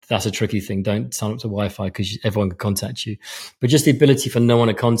 that's a tricky thing. Don't sign up to Wi-Fi because everyone can contact you. But just the ability for no one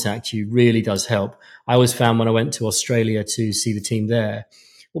to contact you really does help. I always found when I went to Australia to see the team there,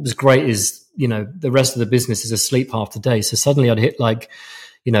 what was great is, the rest of the business is asleep half the day. So suddenly I'd hit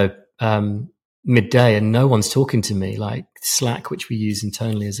midday and no one's talking to me, like Slack, which we use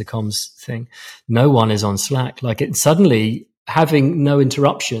internally as a comms thing. No one is on Slack. Suddenly having no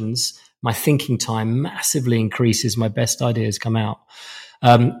interruptions, my thinking time massively increases. My best ideas come out.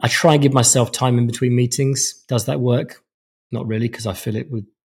 I try and give myself time in between meetings. Does that work? Not really, because I fill it with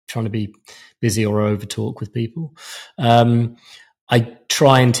trying to be busy or over talk with people. I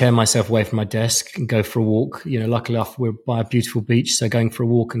try and tear myself away from my desk and go for a walk. Luckily enough, we're by a beautiful beach. So going for a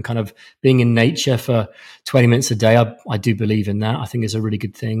walk and kind of being in nature for 20 minutes a day, I do believe in that. I think it's a really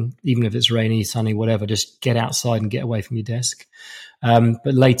good thing. Even if it's rainy, sunny, whatever, just get outside and get away from your desk.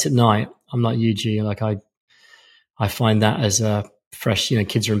 But late at night, I'm like you, G. I find that as a fresh,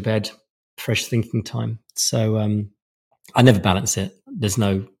 kids are in bed, fresh thinking time. So I never balance it. There's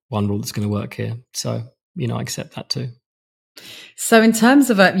no one rule that's going to work here. So, I accept that too. So in terms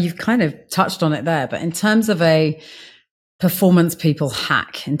of you've kind of touched on it there, but in terms of a performance people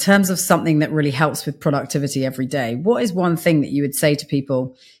hack, in terms of something that really helps with productivity every day, what is one thing that you would say to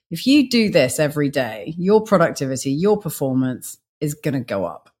people? If you do this every day, your productivity, your performance is going to go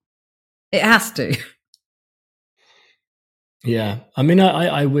up. It has to. Yeah. I mean,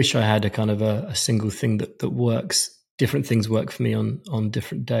 I wish I had a kind of a single thing that works. Different things work for me on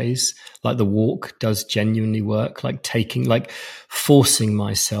different days. Like the walk does genuinely work, forcing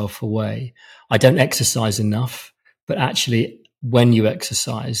myself away. I don't exercise enough, but actually when you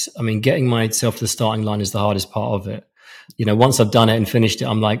exercise, I mean, getting myself to the starting line is the hardest part of it. Once I've done it and finished it,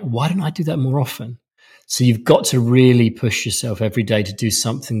 I'm like, why don't I do that more often? So you've got to really push yourself every day to do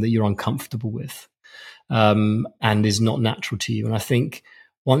something that you're uncomfortable with. And is not natural to you. And I think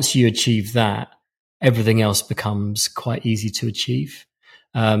once you achieve that, everything else becomes quite easy to achieve.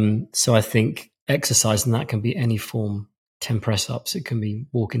 So I think exercising that can be any form. 10 press ups, it can be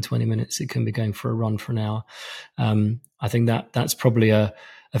walking 20 minutes, it can be going for a run for an hour. I think that's probably a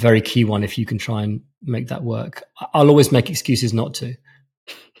very key one if you can try and make that work. I'll always make excuses not to,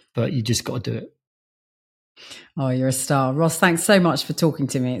 but you just got to do it. Oh, you're a star. Ross, thanks so much for talking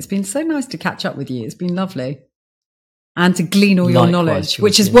to me. It's been so nice to catch up with you. It's been lovely. And to glean all your knowledge,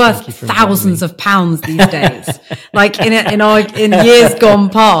 which is worth thousands of pounds these days. Like in years gone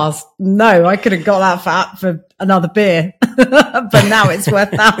past, no, I could have got that for another beer, but now it's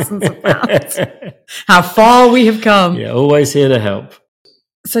worth thousands of pounds. How far we have come. Yeah, always here to help.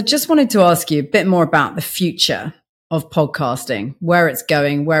 So just wanted to ask you a bit more about the future of podcasting, where it's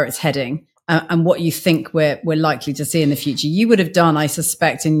going, where it's heading. And what you think we're likely to see in the future. You would have done, I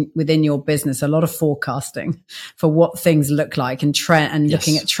suspect, within your business, a lot of forecasting for what things look like and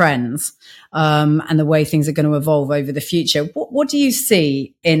looking at trends and the way things are going to evolve over the future. What do you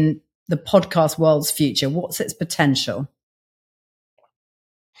see in the podcast world's future? What's its potential?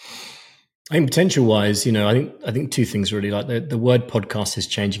 I think potential wise, I think two things really. Like the word podcast is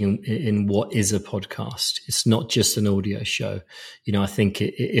changing in what is a podcast. It's not just an audio show. I think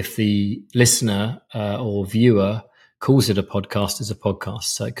if the listener or viewer calls it a podcast, it's a podcast.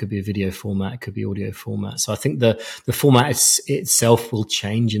 So it could be a video format, it could be audio format. So I think the format itself will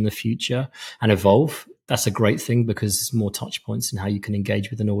change in the future and evolve. That's a great thing because there's more touch points in how you can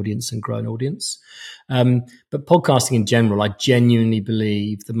engage with an audience and grow an audience. But podcasting in general, I genuinely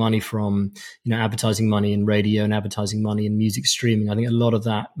believe the money from, advertising money in radio and advertising money in music streaming, I think a lot of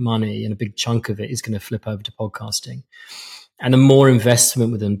that money and a big chunk of it is going to flip over to podcasting. And the more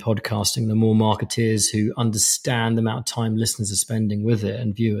investment within podcasting, the more marketeers who understand the amount of time listeners are spending with it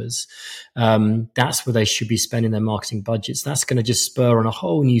and viewers, that's where they should be spending their marketing budgets. That's going to just spur on a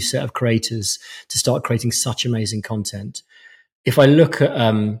whole new set of creators to start creating such amazing content. If I look at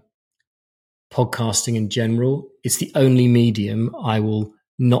podcasting in general, it's the only medium I will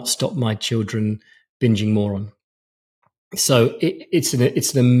not stop my children binging more on. So it's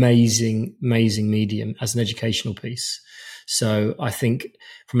an amazing medium as an educational piece. So I think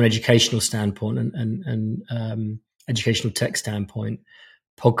from an educational standpoint and educational tech standpoint,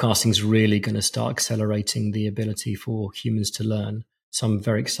 podcasting is really going to start accelerating the ability for humans to learn. So I'm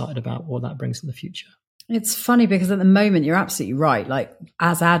very excited about what that brings in the future. It's funny because at the moment, you're absolutely right. Like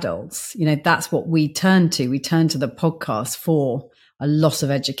as adults, that's what we turn to. We turn to the podcast for a lot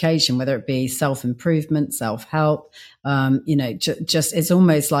of education, whether it be self-improvement, self-help, just it's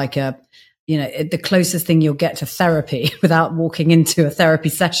almost like the closest thing you'll get to therapy without walking into a therapy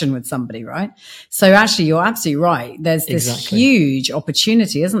session with somebody, right? So actually, you're absolutely right. There's this huge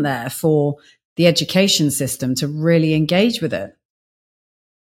opportunity, isn't there, for the education system to really engage with it.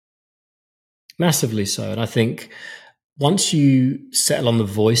 Massively so. And I think once you settle on the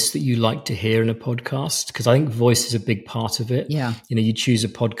voice that you like to hear in a podcast, because I think voice is a big part of it. Yeah. You choose a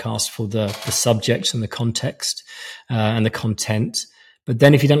podcast for the subject and the context and the content. But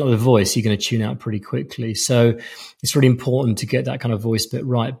then if you don't like the voice, you're going to tune out pretty quickly. So it's really important to get that kind of voice bit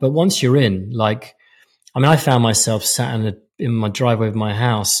right. But once you're in, I found myself sat in my driveway of my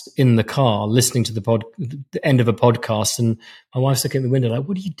house in the car, listening to the end of a podcast. And my wife's looking at the window like,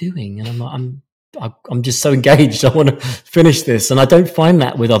 what are you doing? And I'm like, I'm just so engaged. I want to finish this. And I don't find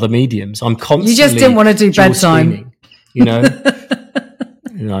that with other mediums. I'm constantly. You just didn't want to do bedtime.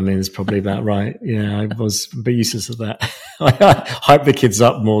 It's probably about right. Yeah, I was a bit useless at that. I hype the kids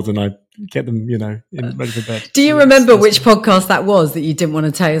up more than I get them, ready for bed. Do you remember which podcast that was that you didn't want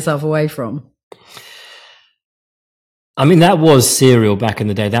to tear yourself away from? I mean, that was Serial back in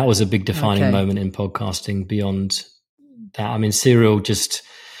the day. That was a big defining moment in podcasting. Beyond that, I mean, Serial just,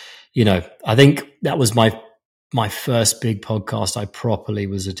 I think that was my first big podcast I properly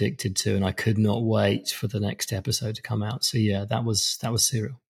was addicted to, and I could not wait for the next episode to come out. So yeah, that was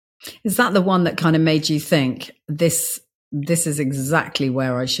Serial. Is that the one that kind of made you think this is exactly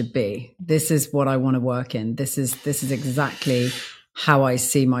where I should be? This is what I want to work in. This is exactly how I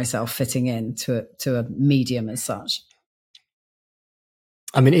see myself fitting in to a medium as such.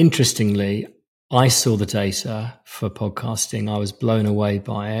 I mean, interestingly, I saw the data for podcasting. I was blown away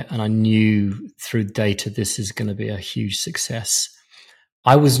by it. And I knew through data, this is going to be a huge success.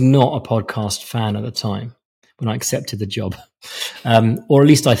 I was not a podcast fan at the time when I accepted the job. Or at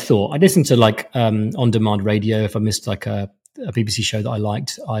least I thought. I listened to on-demand radio. If I missed a BBC show that I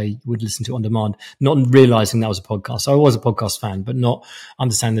liked, I would listen to it on demand, not realizing that was a podcast. So I was a podcast fan, but not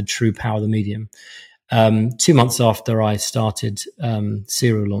understanding the true power of the medium. 2 months after I started,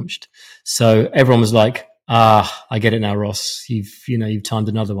 Serial launched. So everyone was like, I get it now, Ross. You've timed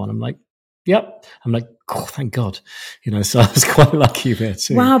another one. I'm like, yep. I'm like, oh, thank God. So I was quite lucky there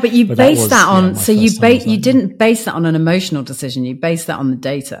too. Wow. But you based that on, so you didn't base that on an emotional decision. You based that on the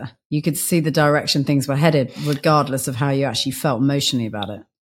data. You could see the direction things were headed regardless of how you actually felt emotionally about it.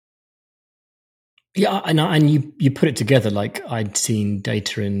 Yeah, and you put it together, like I'd seen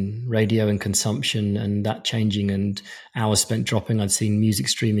data in radio and consumption and that changing and hours spent dropping. I'd seen music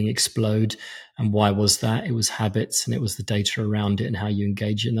streaming explode. And why was that? It was habits and it was the data around it and how you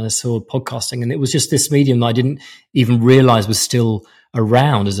engage it. And I saw podcasting and it was just this medium that I didn't even realize was still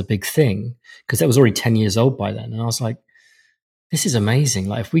around as a big thing because it was already 10 years old by then. And I was like, this is amazing.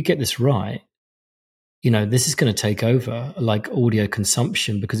 Like if we get this right, this is going to take over like audio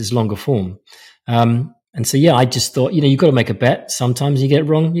consumption because it's longer form. And so, yeah, I just thought, you've got to make a bet. Sometimes you get it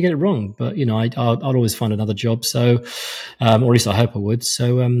wrong. But, I'd always find another job. So, or at least I hope I would.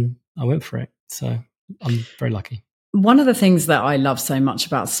 So I went for it. So I'm very lucky. One of the things that I love so much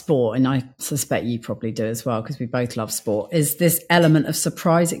about sport, and I suspect you probably do as well, because we both love sport, is this element of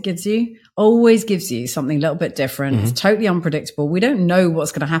surprise it gives you. Always gives you something a little bit different. Mm-hmm. It's totally unpredictable. We don't know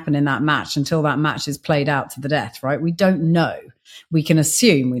what's going to happen in that match until that match is played out to the death, right? We don't know. We can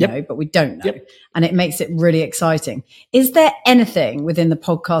assume we know, but we don't know. Yep. And it makes it really exciting. Is there anything within the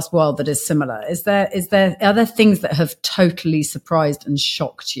podcast world that is similar? Are there things that have totally surprised and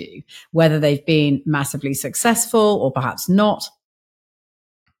shocked you, whether they've been massively successful or perhaps not?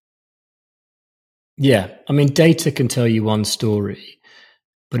 Yeah. I mean, data can tell you one story,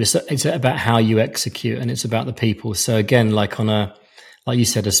 but it's about how you execute, and it's about the people. So again, like you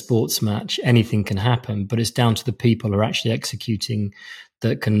said, a sports match, anything can happen, but it's down to the people who are actually executing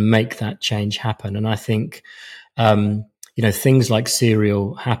that can make that change happen. And I think, things like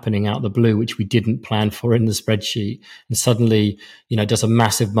Serial happening out of the blue, which we didn't plan for in the spreadsheet, and suddenly, does a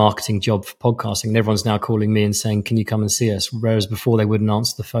massive marketing job for podcasting. And everyone's now calling me and saying, can you come and see us? Whereas before they wouldn't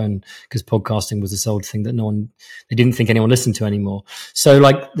answer the phone because podcasting was this old thing that they didn't think anyone listened to anymore. So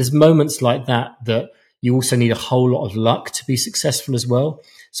there's moments like that you also need a whole lot of luck to be successful as well.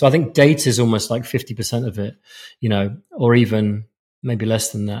 So I think data is almost like 50% of it, or even maybe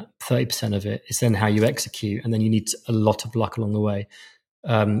less than that, 30% of it is then how you execute. And then you need a lot of luck along the way.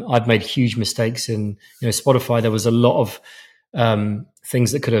 I've made huge mistakes in, Spotify. There was a lot of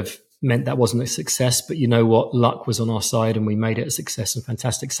things that could have meant that wasn't a success, but you know what? Luck was on our side and we made it a success and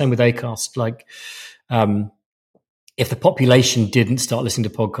fantastic. Same with Acast. If the population didn't start listening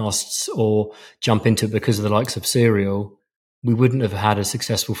to podcasts or jump into it because of the likes of Serial, we wouldn't have had a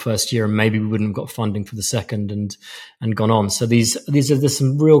successful first year, and maybe we wouldn't have got funding for the second and gone on. So there's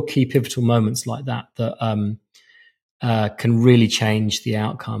some real key pivotal moments like that can really change the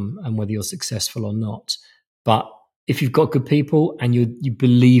outcome and whether you're successful or not. But if you've got good people and you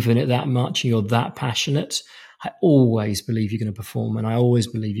believe in it that much and you're that passionate, I always believe you're going to perform, and I always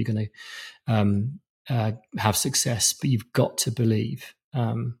believe you're going to have success. But you've got to believe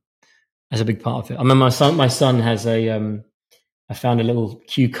as a big part of it. I mean, my son has I found a little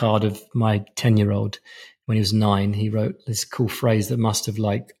cue card of my 10-year-old when he was 9. He wrote this cool phrase that must have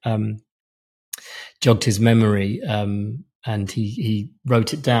jogged his memory. And he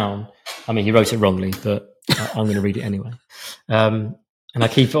wrote it down. I mean, he wrote it wrongly, but I'm going to read it anyway. And I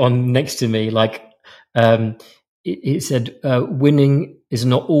keep it on next to me. It said, winning is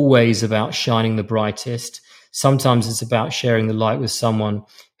not always about shining the brightest. Sometimes it's about sharing the light with someone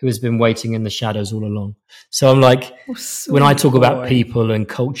who has been waiting in the shadows all along. So I'm like, when I talk about people and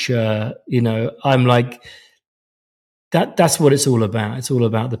culture, I'm like, that's what it's all about. It's all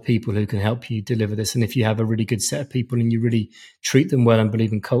about the people who can help you deliver this. And if you have a really good set of people and you really treat them well and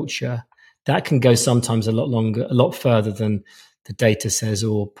believe in culture, that can go sometimes a lot further than the data says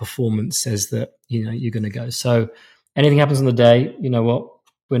or performance says that, you're going to go. So anything happens on the day, you know what?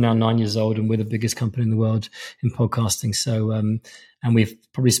 We're now 9 years old and we're the biggest company in the world in podcasting. So, and we've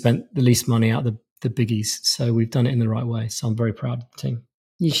probably spent the least money out of the biggies. So we've done it in the right way. So I'm very proud of the team.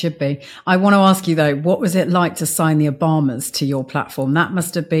 You should be. I want to ask you though, what was it like to sign the Obamas to your platform? That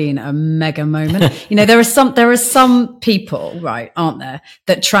must have been a mega moment. There are some people, right, aren't there,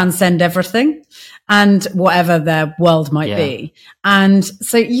 that transcend everything and whatever their world might be. And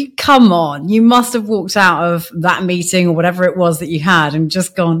so you must have walked out of that meeting or whatever it was that you had and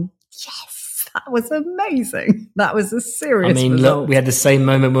just gone, yes, that was amazing. That was a serious result. Look, we had the same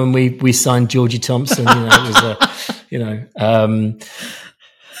moment when we signed Georgie Thompson. It was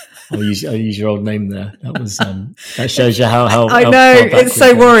I'll use your old name there. That was that shows you how I know it's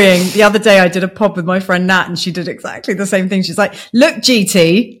so worrying. The other day I did a pod with my friend Nat and she did exactly the same thing. She's like, "Look,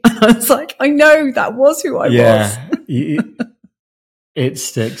 GT." And I was like, "I know that was who I was." It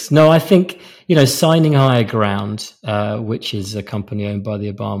sticks. No, I think signing Higher Ground, which is a company owned by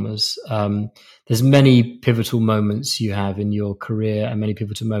the Obamas. There's many pivotal moments you have in your career, and many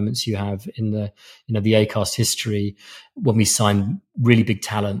pivotal moments you have in the the Acast history when we sign really big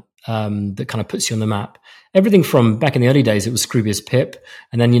talent. That kind of puts you on the map. Everything from back in the early days, it was Scroobius Pip,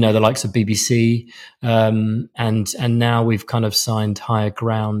 and then the likes of BBC, and now we've kind of signed Higher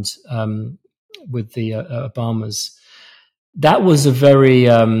Ground with the Obamas. That was a very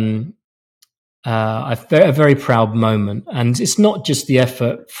proud moment, and it's not just the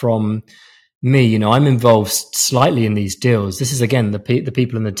effort from me. I'm involved slightly in these deals. This is again the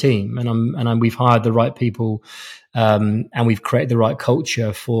people in the team, and we've hired the right people. And we've created the right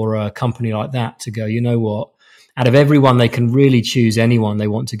culture for a company like that to go, you know what, out of everyone, they can really choose anyone they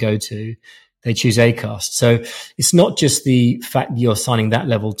want to go to. They choose Acast. So it's not just the fact that you're signing that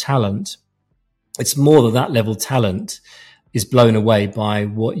level talent. It's more that level talent is blown away by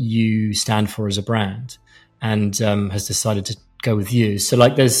what you stand for as a brand. and has decided to go with you. So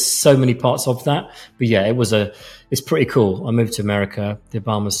like there's so many parts of that. But yeah, it's pretty cool. I moved to America, the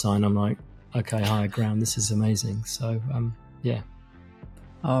Obama sign. I'm like, okay, higher ground. This is amazing. So yeah.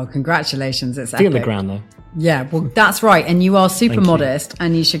 Oh, congratulations. It's Feet epic. on the ground though. Yeah, well, that's right. And you are super modest,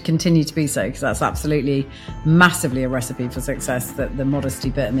 and you should continue to be so, because that's absolutely massively a recipe for success, the modesty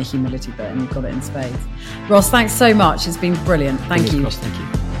bit and the humility bit, and you've got it in spades. Ross, thanks so much. It's been brilliant. Thank you. Thank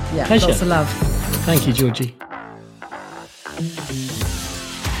you. Yeah, Pleasure. lots of love. Thank you, Georgie.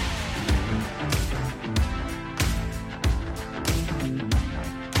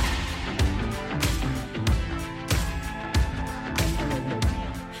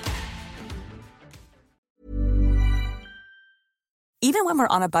 Even when we're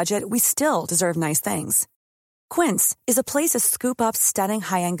on a budget, we still deserve nice things. Quince is a place to scoop up stunning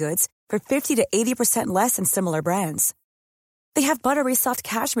high-end goods for 50 to 80% less than similar brands. They have buttery soft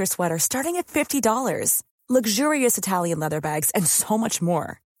cashmere sweaters starting at $50, luxurious Italian leather bags, and so much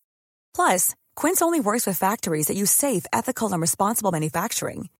more. Plus, Quince only works with factories that use safe, ethical, and responsible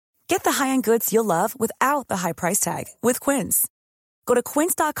manufacturing. Get the high-end goods you'll love without the high price tag with Quince. Go to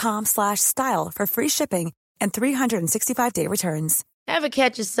quince.com/style for free shipping and 365-day returns. Ever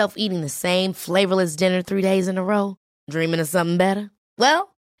catch yourself eating the same flavorless dinner 3 days in a row? Dreaming of something better?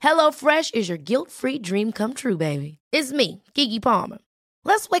 Well, HelloFresh is your guilt-free dream come true, baby. It's me, Keke Palmer.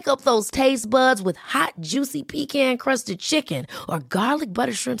 Let's wake up those taste buds with hot, juicy pecan-crusted chicken or garlic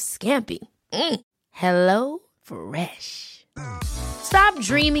butter shrimp scampi. Hello Fresh. Stop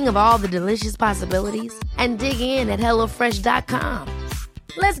dreaming of all the delicious possibilities and dig in at HelloFresh.com.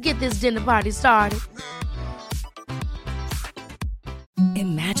 Let's get this dinner party started.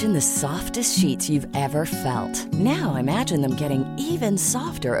 Imagine the softest sheets you've ever felt. Now imagine them getting even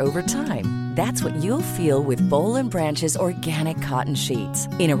softer over time. That's what you'll feel with Boll & Branch's organic cotton sheets.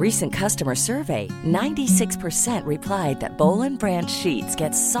 In a recent customer survey, 96% replied that Boll & Branch sheets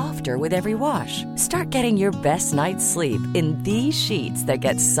get softer with every wash. Start getting your best night's sleep in these sheets that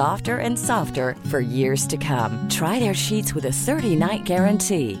get softer and softer for years to come. Try their sheets with a 30-night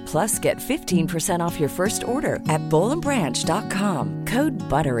guarantee. Plus, get 15% off your first order at bollandbranch.com. Code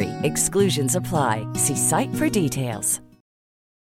BUTTERY. Exclusions apply. See site for details.